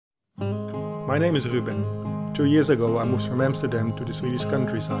My name is Ruben. 2 years ago I moved from Amsterdam to the Swedish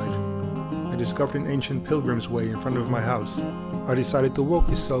countryside. I discovered an ancient pilgrim's way in front of my house. I decided to walk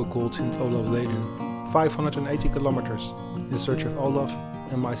this so-called Olavsleden, 580 kilometers, in search of Olav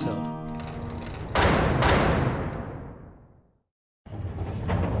and myself.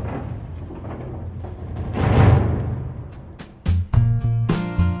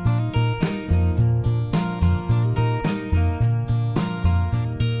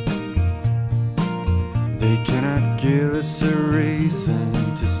 They cannot give us a reason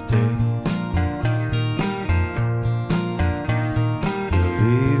to stay.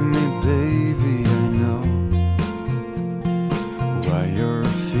 Believe me, baby, I know why you're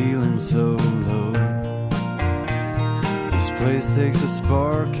feeling so low. This place takes a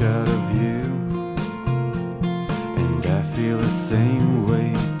spark out of you, and I feel the same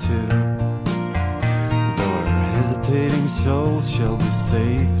way too. Though our hesitating souls shall be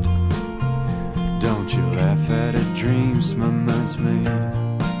saved, don't you laugh at the dreams my mind's made.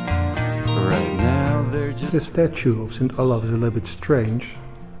 Right now they're just... The statue of St. Olav is a little bit strange.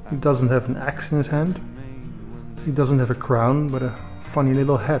 He doesn't have an axe in his hand. He doesn't have a crown, but a funny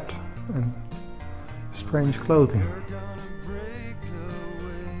little hat and strange clothing.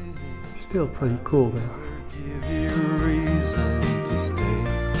 Still pretty cool though. Give you a reason to stay.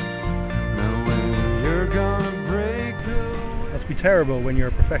 Now when you're gonna break away. Must be terrible when you're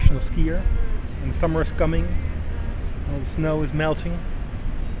a professional skier and summer is coming, all the snow is melting.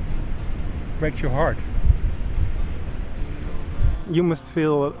 Breaks your heart. You must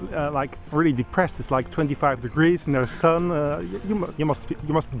feel like really depressed. It's like 25 degrees, no sun. You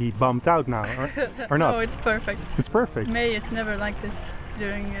must be bummed out now, or not? No, it's perfect. It's perfect. May is never like this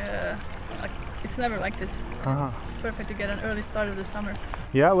during. It's never like this. Ah. It's perfect to get an early start of the summer.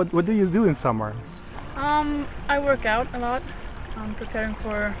 Yeah. What do you do in summer? I work out a lot. I'm preparing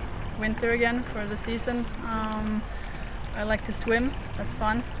for winter again, for the season. I like to swim. That's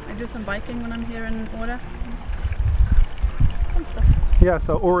fun. I do some biking when I'm here in Olav. It's some stuff. Yeah.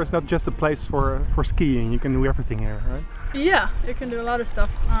 So Åre is not just a place for skiing. You can do everything here, right? Yeah, you can do a lot of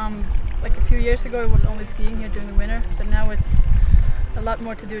stuff. Like a few years ago, it was only skiing here during the winter, but now it's a lot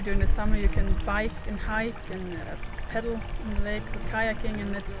more to do during the summer. You can bike and hike and pedal in the lake with kayaking,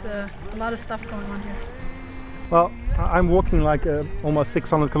 and it's a lot of stuff going on here. Well, I'm walking like almost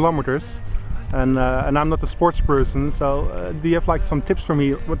 600 kilometers, and I'm not a sports person. So, do you have like some tips for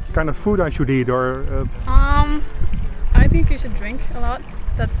me? What kind of food I should eat, or? I think you should drink a lot.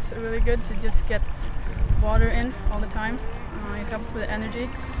 That's really good to just get water in all the time. It helps with the energy.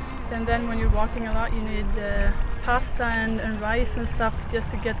 And then when you're walking a lot, you need pasta and rice and stuff just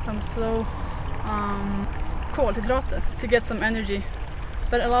to get some slow kolhydrater to get some energy.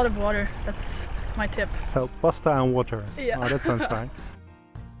 But a lot of water. That's my tip. So pasta and water. Yeah. Oh, that sounds fine.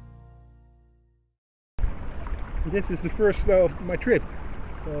 This is the first snow of my trip,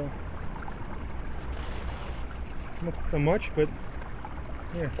 so not so much, but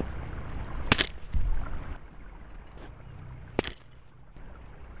yeah.